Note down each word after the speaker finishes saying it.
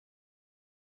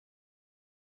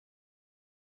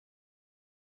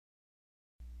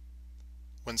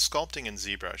When sculpting in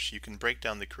ZBrush, you can break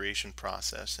down the creation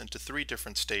process into three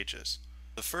different stages.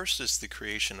 The first is the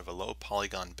creation of a low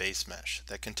polygon base mesh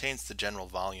that contains the general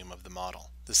volume of the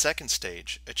model. The second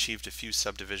stage, achieved a few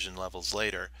subdivision levels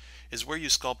later, is where you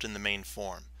sculpt in the main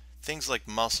form. Things like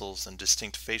muscles and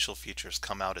distinct facial features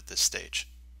come out at this stage.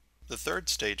 The third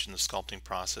stage in the sculpting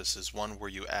process is one where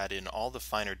you add in all the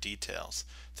finer details,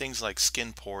 things like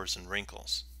skin pores and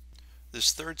wrinkles.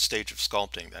 This third stage of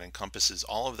sculpting that encompasses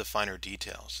all of the finer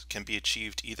details can be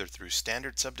achieved either through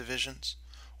standard subdivisions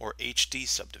or HD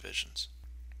subdivisions.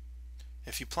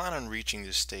 If you plan on reaching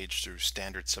this stage through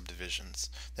standard subdivisions,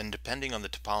 then depending on the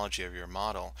topology of your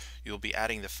model, you'll be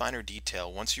adding the finer detail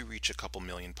once you reach a couple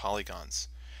million polygons.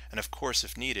 And of course,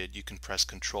 if needed, you can press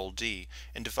Ctrl D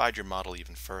and divide your model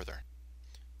even further.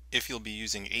 If you'll be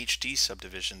using HD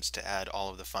subdivisions to add all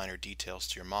of the finer details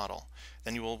to your model,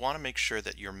 then you will want to make sure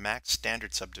that your max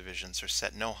standard subdivisions are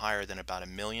set no higher than about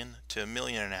 1 million to 1.5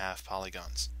 million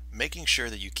polygons. Making sure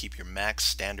that you keep your max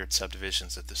standard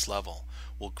subdivisions at this level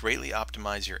will greatly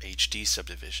optimize your HD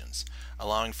subdivisions,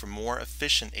 allowing for more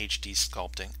efficient HD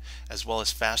sculpting as well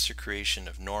as faster creation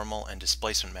of normal and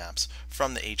displacement maps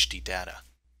from the HD data.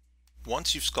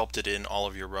 Once you've sculpted in all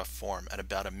of your rough form at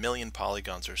about 1 million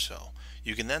polygons or so,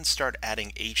 you can then start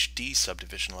adding HD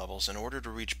subdivision levels in order to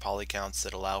reach poly counts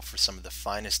that allow for some of the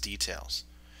finest details.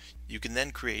 You can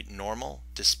then create normal,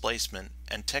 displacement,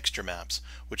 and texture maps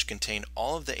which contain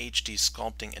all of the HD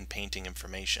sculpting and painting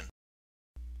information.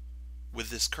 With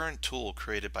this current tool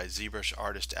created by ZBrush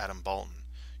artist Adam Bolton,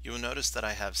 you will notice that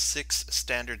I have 6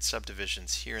 standard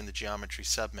subdivisions here in the Geometry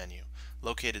submenu,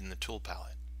 located in the Tool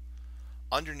palette.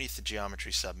 Underneath the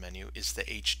Geometry submenu is the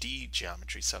HD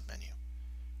Geometry submenu.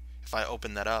 If I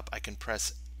open that up, I can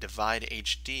press Divide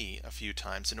HD a few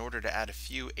times in order to add a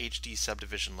few HD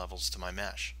subdivision levels to my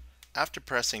mesh. After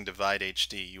pressing Divide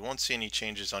HD, you won't see any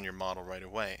changes on your model right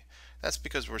away. That's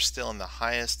because we're still in the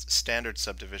highest standard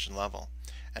subdivision level.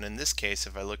 And in this case,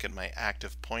 if I look at my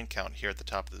active point count here at the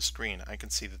top of the screen, I can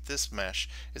see that this mesh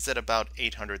is at about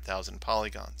 800,000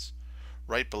 polygons.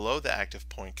 Right below the active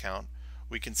point count,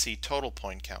 we can see total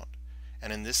point count.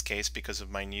 And in this case, because of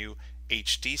my new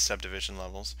HD subdivision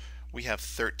levels, we have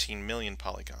 13 million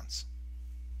polygons.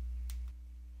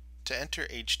 To enter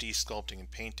HD sculpting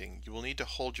and painting, you will need to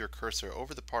hold your cursor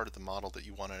over the part of the model that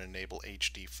you want to enable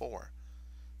HD for.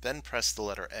 Then press the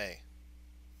letter A.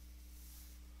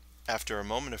 After a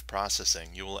moment of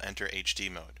processing, you will enter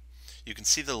HD mode. You can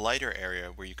see the lighter area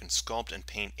where you can sculpt and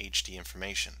paint HD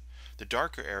information. The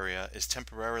darker area is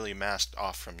temporarily masked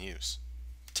off from use.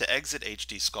 To exit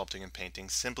HD sculpting and painting,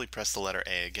 simply press the letter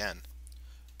A again.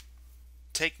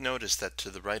 Take notice that to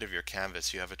the right of your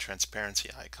canvas you have a transparency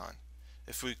icon.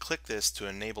 If we click this to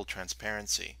enable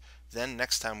transparency, then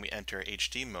next time we enter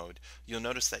HD mode, you'll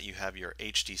notice that you have your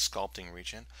HD sculpting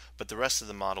region, but the rest of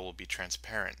the model will be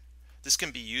transparent. This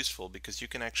can be useful because you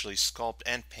can actually sculpt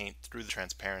and paint through the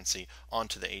transparency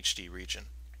onto the HD region.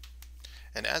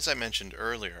 And as I mentioned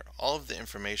earlier, all of the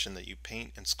information that you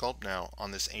paint and sculpt now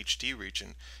on this HD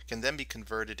region can then be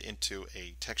converted into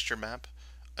a texture map,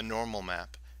 a normal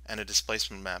map, and a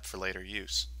displacement map for later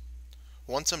use.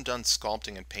 Once I'm done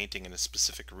sculpting and painting in a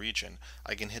specific region,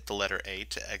 I can hit the letter A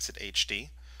to exit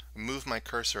HD, move my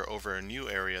cursor over a new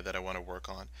area that I want to work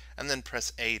on, and then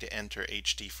press A to enter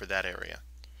HD for that area.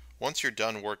 Once you're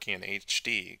done working in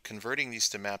HD, converting these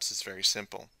to maps is very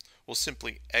simple. We'll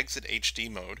simply exit HD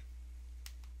mode,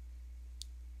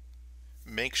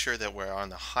 make sure that we're on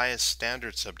the highest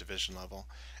standard subdivision level,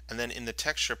 and then in the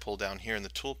texture pull down here in the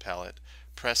tool palette,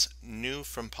 press New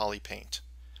from Poly Paint.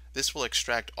 This will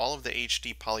extract all of the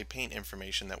HD poly paint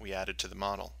information that we added to the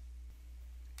model.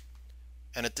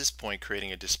 And at this point,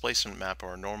 creating a displacement map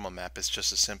or a normal map is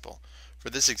just as simple. For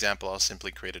this example, I'll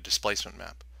simply create a displacement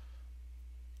map.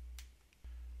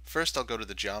 First, I'll go to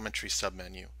the Geometry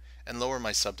submenu and lower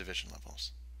my subdivision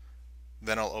levels.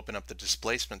 Then I'll open up the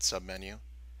Displacement submenu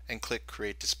and click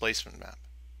Create Displacement Map.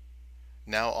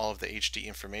 Now all of the HD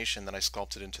information that I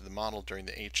sculpted into the model during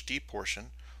the HD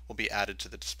portion will be added to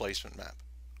the displacement map.